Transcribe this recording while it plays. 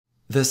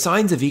The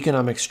signs of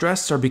economic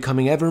stress are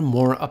becoming ever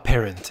more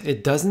apparent.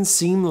 It doesn't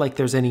seem like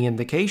there's any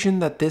indication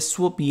that this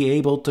will be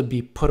able to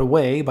be put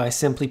away by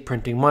simply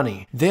printing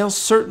money. They'll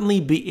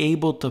certainly be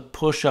able to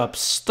push up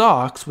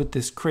stocks with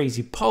this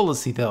crazy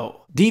policy though.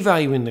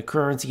 Devaluing the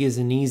currency is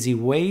an easy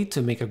way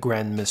to make a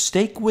grand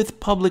mistake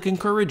with public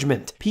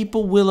encouragement.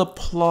 People will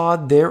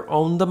applaud their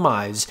own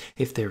demise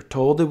if they're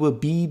told it will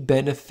be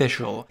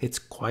beneficial. It's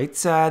quite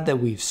sad that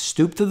we've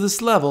stooped to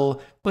this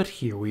level, but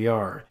here we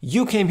are.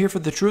 You came here for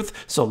the truth,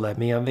 so let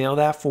me unveil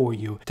that for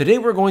you. Today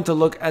we're going to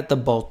look at the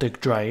Baltic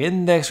Dry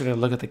Index, we're going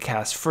to look at the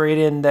Cass Freight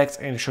Index,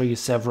 and show you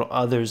several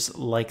others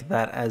like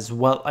that as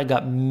well. I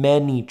got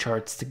many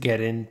charts to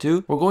get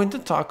into. We're going to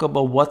talk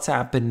about what's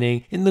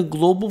happening in the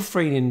global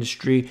freight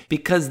industry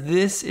because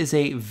this is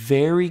a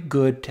very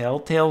good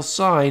telltale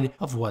sign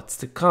of what's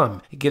to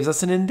come. It gives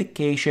us an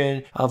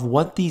indication of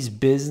what these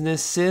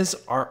businesses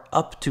are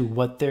up to,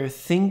 what they're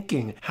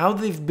thinking, how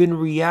they've been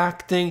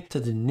reacting to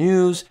the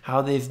news,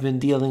 how they've been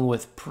dealing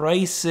with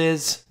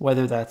prices,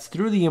 whether that's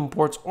through the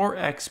imports or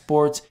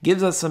exports.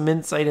 Gives us some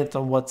insight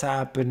into what's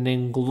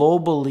happening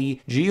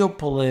globally,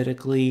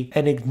 geopolitically,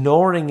 and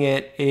ignoring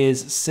it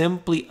is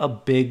simply a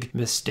big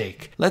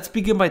mistake. Let's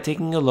begin by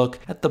taking a look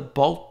at the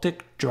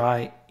Baltic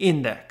Dry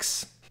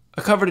Index.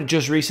 I covered it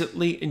just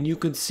recently and you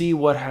can see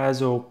what has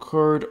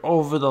occurred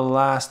over the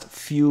last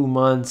few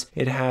months.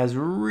 It has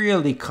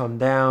really come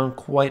down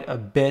quite a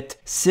bit,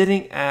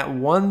 sitting at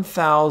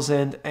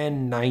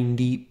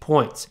 1,090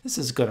 points. This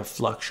is going to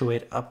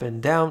fluctuate up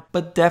and down,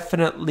 but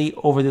definitely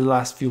over the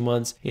last few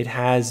months it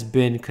has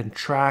been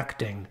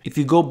contracting. If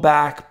you go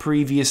back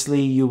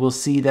previously, you will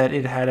see that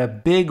it had a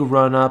big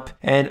run up,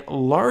 and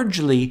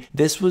largely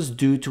this was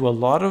due to a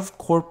lot of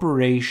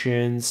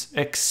corporations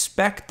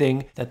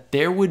expecting that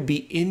there would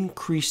be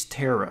increased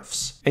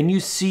tariffs. And you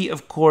see,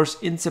 of course,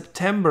 in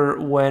September,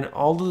 when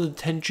all of the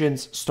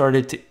tensions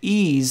started to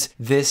ease,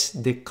 this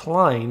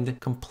declined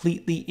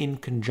completely in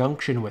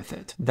conjunction with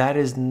it. That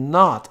is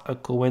not a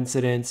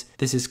coincidence.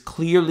 This is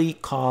clearly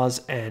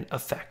cause and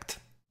effect.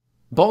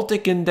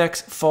 Baltic Index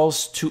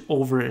falls to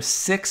over a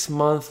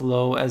 6-month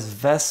low as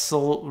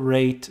vessel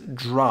rate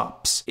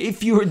drops.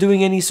 If you are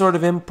doing any sort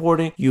of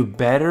importing, you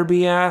better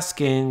be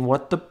asking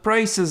what the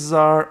prices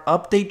are.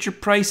 Update your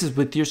prices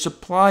with your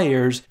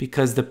suppliers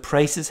because the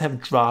prices have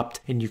dropped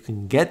and you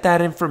can get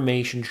that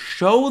information.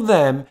 Show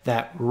them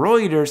that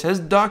Reuters has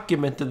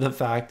documented the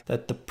fact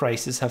that the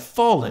prices have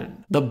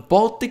fallen. The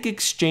Baltic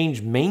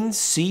Exchange Main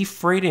Sea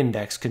Freight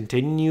Index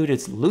continued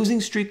its losing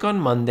streak on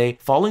Monday,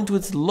 falling to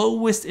its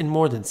lowest in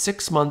more than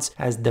 6 months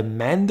as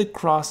demand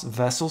across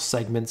vessel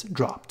segments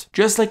dropped.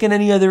 Just like in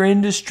any other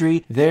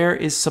industry, there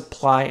is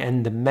supply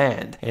and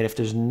demand. And if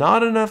there's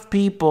not enough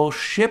people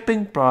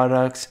shipping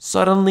products,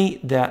 suddenly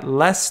that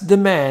less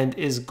demand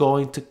is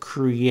going to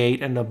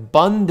create an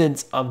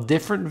abundance of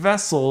different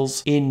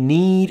vessels in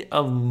need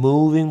of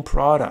moving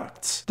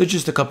products. There's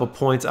just a couple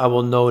points I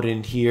will note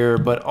in here,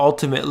 but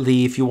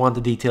ultimately, if you want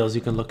the details,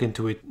 you can look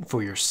into it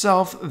for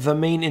yourself. The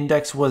main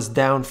index was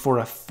down for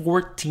a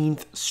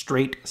 14th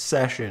straight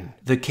session.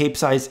 The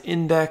Capesize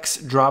index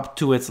dropped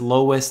to its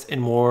lowest in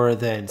more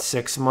than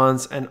 6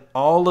 months, and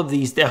all of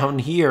these down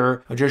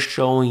here are just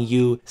showing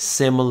you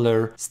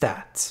similar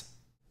stats.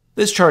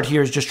 This chart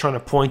here is just trying to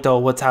point out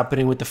what's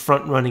happening with the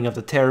front running of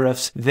the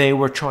tariffs. They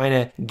were trying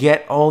to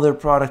get all their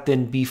product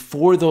in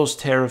before those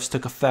tariffs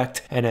took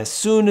effect, and as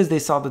soon as they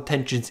saw the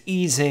tensions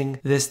easing,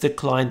 this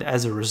declined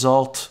as a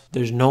result.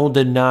 There's no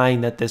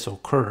denying that this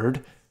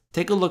occurred.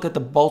 Take a look at the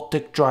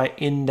Baltic Dry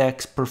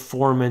Index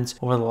performance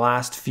over the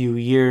last few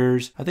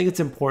years. I think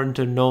it's important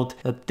to note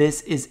that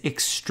this is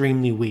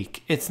extremely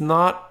weak. It's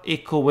not a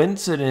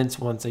coincidence,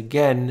 once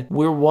again.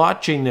 We're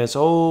watching this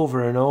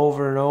over and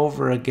over and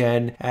over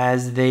again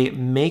as they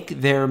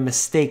make their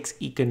mistakes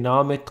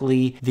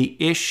economically. The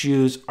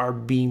issues are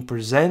being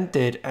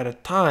presented at a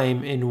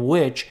time in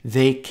which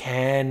they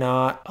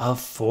cannot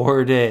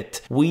afford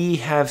it. We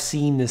have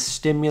seen the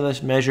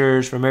stimulus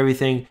measures from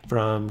everything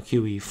from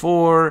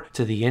QE4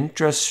 to the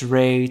interest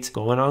rate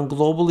going on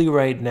globally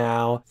right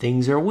now.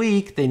 Things are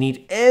weak. They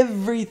need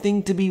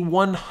everything to be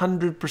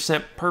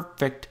 100%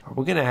 perfect, or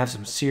we're going to have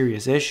some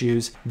serious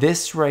issues.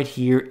 This right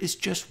here is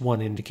just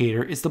one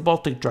indicator. It's the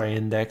Baltic Dry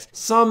Index.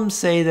 Some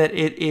say that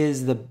it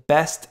is the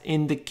best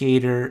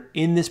indicator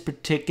in this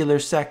particular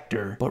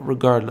sector, but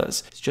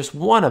regardless, it's just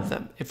one of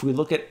them. If we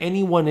look at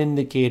any one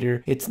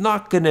indicator, it's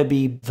not going to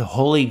be the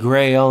holy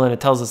grail and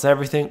it tells us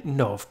everything.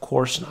 No, of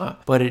course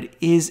not. But it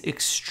is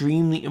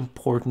extremely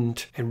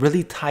important and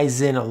really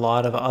ties in a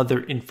lot of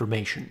other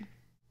information.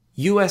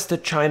 US to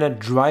China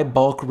dry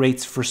bulk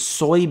rates for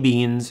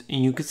soybeans,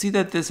 and you can see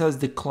that this has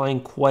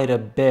declined quite a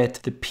bit.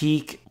 The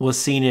peak was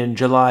seen in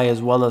July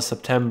as well as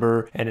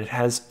September, and it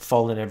has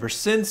fallen ever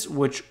since,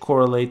 which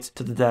correlates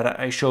to the data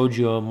I showed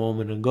you a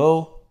moment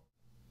ago.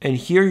 And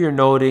here you're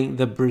noting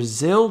the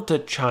Brazil to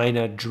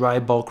China dry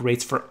bulk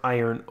rates for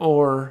iron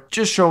ore,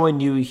 just showing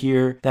you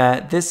here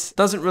that this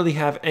doesn't really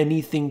have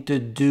anything to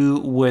do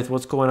with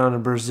what's going on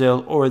in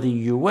Brazil or the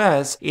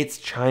US, it's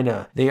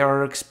China. They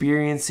are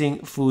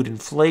experiencing food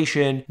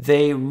inflation.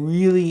 They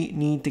really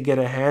need to get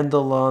a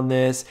handle on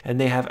this,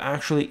 and they have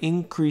actually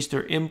increased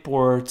their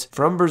imports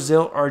from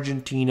Brazil,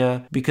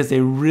 Argentina, because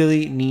they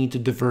really need to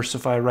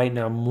diversify right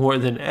now more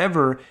than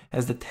ever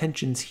as the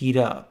tensions heat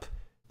up.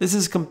 This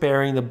is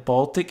comparing the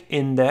Baltic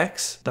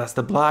Index, that's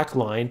the black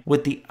line,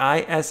 with the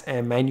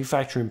ISM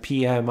manufacturing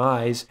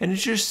PMIs, and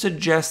it's just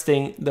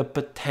suggesting the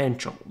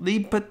potential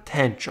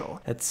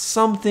that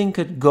something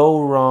could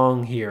go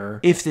wrong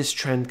here if this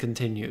trend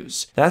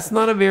continues. That's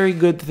not a very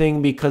good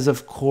thing because,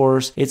 of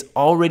course, it's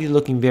already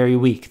looking very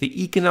weak.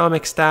 The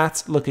economic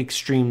stats look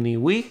extremely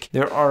weak.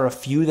 There are a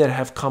few that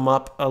have come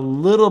up a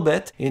little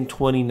bit in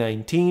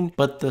 2019,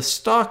 but the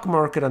stock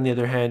market, on the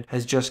other hand,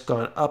 has just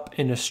gone up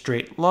in a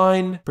straight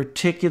line,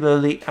 particularly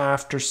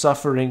after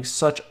suffering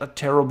such a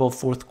terrible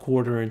fourth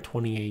quarter in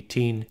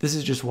 2018. This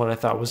is just one I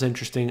thought was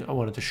interesting. I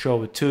wanted to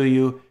show it to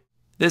you.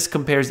 This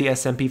compares the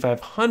S&P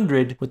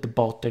 500 with the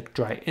Baltic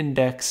Dry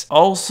Index,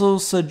 also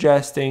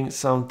suggesting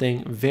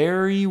something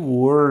very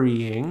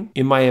worrying.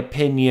 In my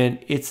opinion,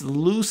 it's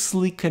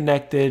loosely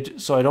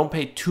connected, so I don't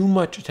pay too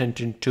much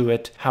attention to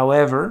it.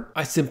 However,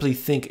 I simply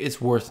think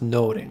it's worth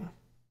noting.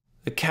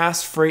 The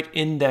Cass Freight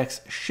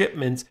Index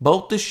shipments,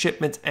 both the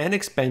shipments and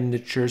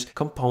expenditures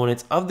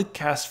components of the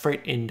Cass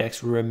Freight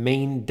Index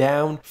remain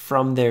down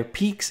from their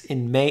peaks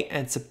in May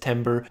and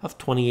September of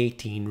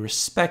 2018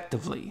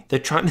 respectively. They're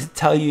trying to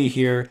tell you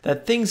here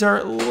that things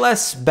are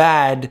less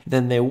bad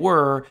than they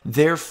were,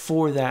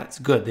 therefore that's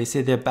good. They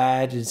say they're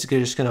bad, it's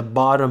just going to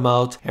bottom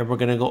out and we're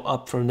going to go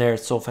up from there.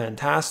 It's so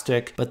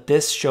fantastic. But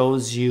this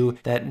shows you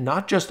that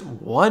not just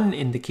one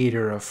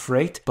indicator of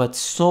freight, but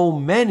so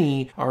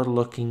many are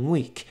looking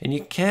weak. And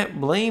you can't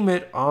blame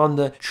it on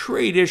the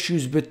trade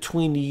issues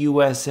between the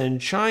US and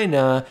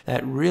China.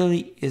 That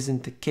really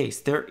isn't the case.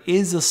 There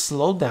is a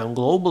slowdown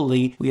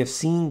globally. We have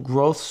seen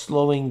growth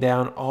slowing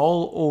down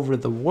all over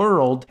the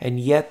world, and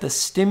yet the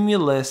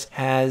stimulus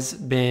has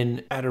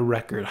been at a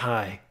record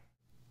high.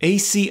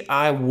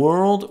 ACI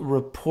World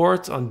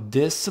reports on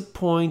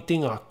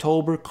disappointing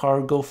October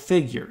cargo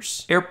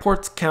figures.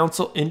 Airports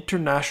Council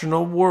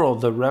International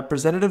World, the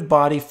representative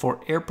body for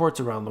airports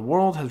around the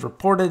world, has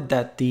reported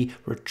that the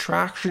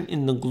retraction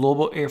in the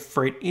global air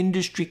freight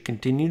industry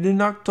continued in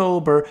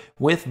October,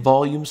 with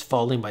volumes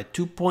falling by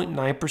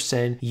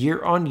 2.9%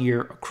 year on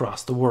year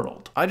across the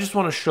world. I just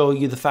want to show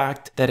you the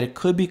fact that it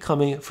could be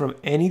coming from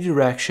any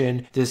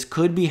direction. This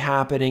could be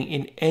happening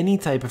in any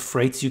type of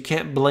freights. You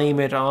can't blame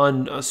it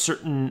on a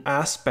certain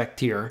aspect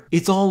here.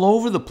 It's all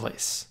over the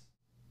place.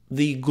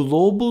 The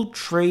Global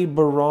Trade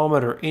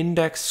Barometer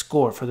Index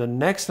score for the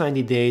next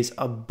 90 days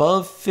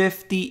above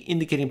 50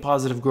 indicating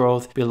positive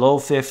growth, below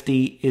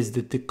 50 is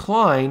the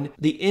decline.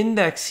 The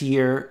index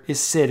here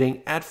is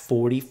sitting at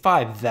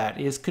 45.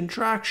 That is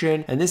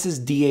contraction, and this is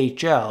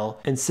DHL,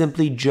 and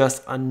simply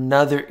just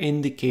another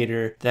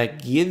indicator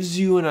that gives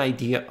you an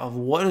idea of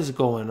what is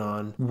going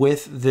on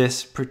with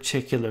this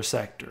particular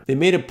sector. They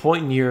made a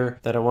point here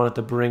that I wanted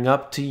to bring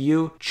up to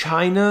you.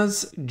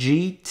 China's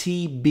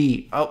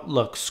GTB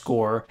outlook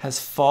score has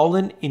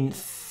fallen in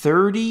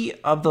 30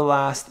 of the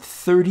last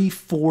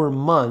 34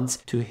 months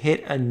to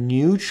hit a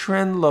new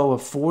trend low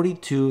of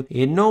 42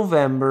 in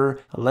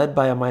November, led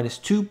by a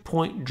 -2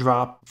 point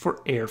drop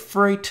for air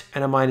freight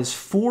and a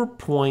 -4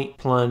 point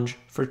plunge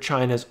for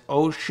China's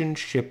ocean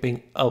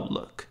shipping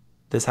outlook.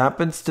 This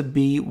happens to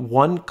be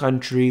one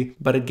country,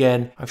 but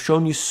again, I've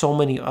shown you so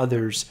many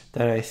others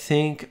that I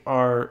think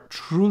are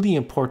truly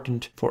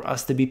important for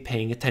us to be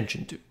paying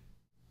attention to.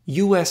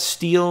 U.S.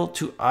 Steel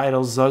to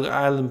idle Zug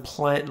Island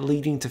plant,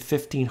 leading to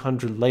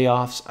 1,500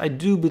 layoffs. I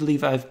do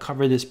believe I've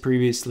covered this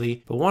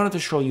previously, but wanted to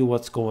show you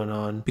what's going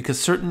on because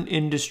certain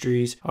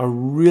industries are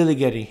really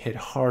getting hit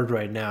hard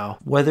right now.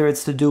 Whether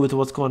it's to do with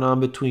what's going on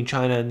between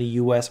China and the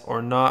U.S.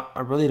 or not,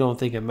 I really don't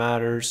think it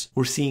matters.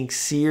 We're seeing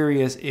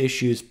serious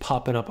issues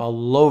popping up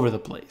all over the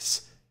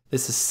place.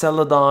 This is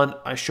Celadon.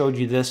 I showed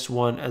you this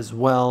one as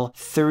well.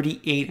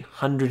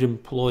 3,800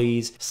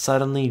 employees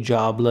suddenly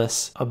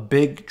jobless. A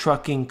big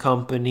trucking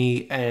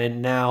company,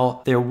 and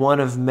now they're one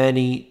of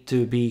many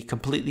to be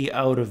completely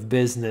out of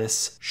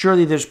business.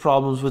 Surely there's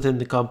problems within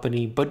the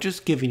company, but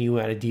just giving you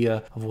an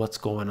idea of what's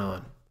going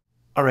on.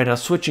 Alright, now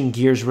switching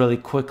gears really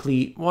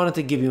quickly, wanted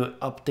to give you an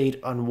update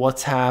on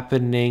what's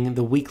happening,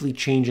 the weekly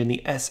change in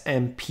the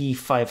S&P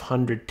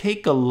 500.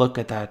 Take a look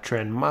at that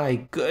trend.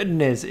 My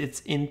goodness, it's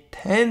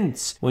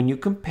intense when you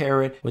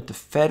compare it with the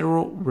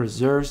Federal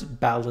Reserve's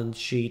balance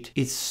sheet.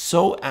 It's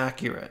so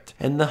accurate.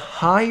 And the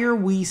higher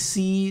we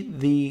see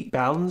the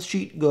balance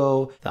sheet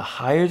go, the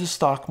higher the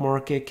stock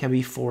market can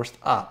be forced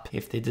up.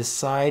 If they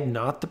decide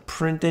not to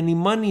print any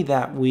money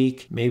that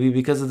week, maybe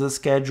because of the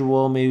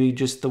schedule, maybe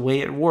just the way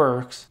it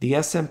works, the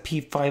S&P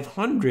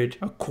 500,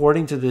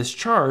 according to this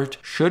chart,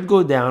 should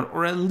go down,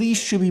 or at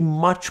least should be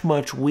much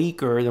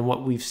weaker than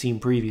what we've seen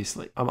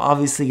previously. I'm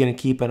obviously going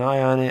to keep an eye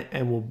on it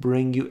and will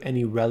bring you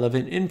any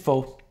relevant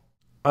info.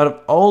 Out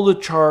of all the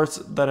charts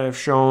that I've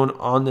shown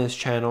on this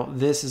channel,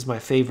 this is my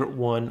favorite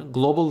one,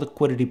 global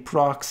liquidity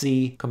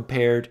proxy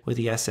compared with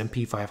the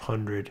S&P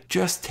 500.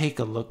 Just take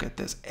a look at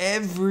this.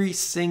 Every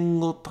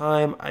single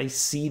time I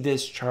see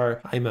this chart,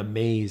 I'm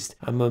amazed.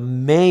 I'm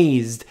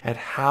amazed at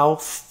how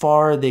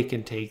far they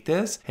can take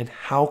this and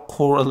how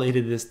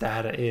correlated this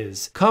data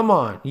is. Come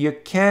on, you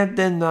can't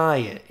deny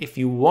it. If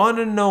you want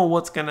to know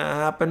what's going to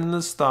happen in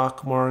the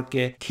stock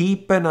market,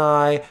 keep an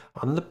eye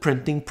on the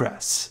printing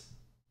press.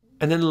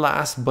 And then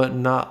last but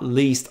not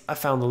least, I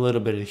found a little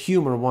bit of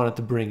humor, wanted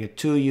to bring it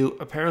to you.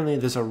 Apparently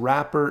there's a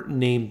rapper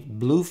named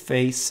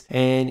Blueface,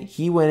 and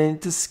he went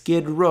into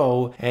Skid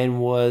Row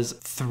and was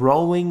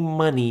throwing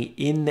money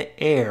in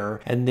the air,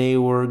 and they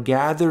were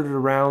gathered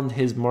around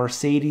his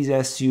Mercedes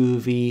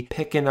SUV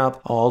picking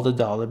up all the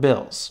dollar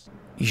bills.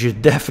 You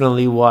should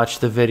definitely watch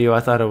the video. I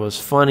thought it was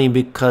funny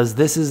because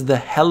this is the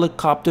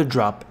helicopter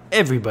drop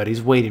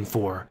everybody's waiting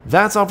for.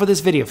 That's all for this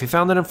video. If you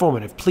found it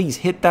informative, please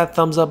hit that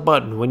thumbs up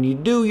button. When you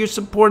do, you're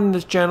supporting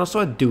this channel,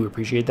 so I do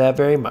appreciate that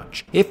very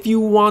much. If you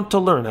want to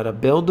learn how to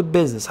build a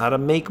business, how to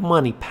make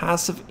money,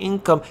 passive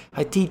income,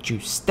 I teach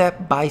you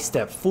step by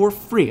step for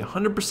free,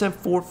 100%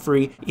 for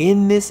free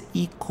in this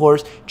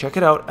e-course. Check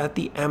it out at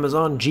the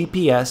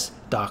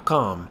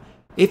AmazonGPS.com.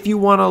 If you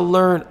want to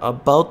learn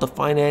about the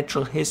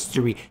financial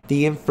history,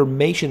 the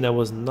information that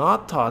was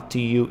not taught to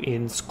you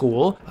in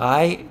school,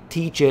 I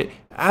teach it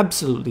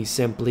absolutely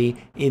simply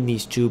in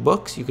these two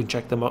books. You can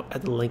check them out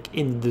at the link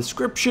in the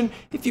description.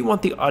 If you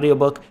want the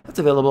audiobook, that's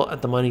available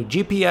at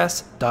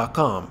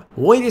themoneygps.com.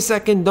 Wait a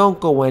second,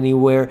 don't go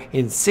anywhere.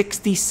 In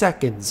 60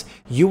 seconds,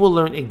 you will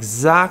learn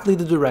exactly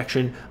the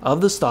direction of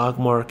the stock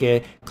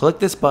market. Click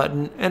this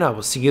button and I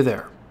will see you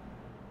there.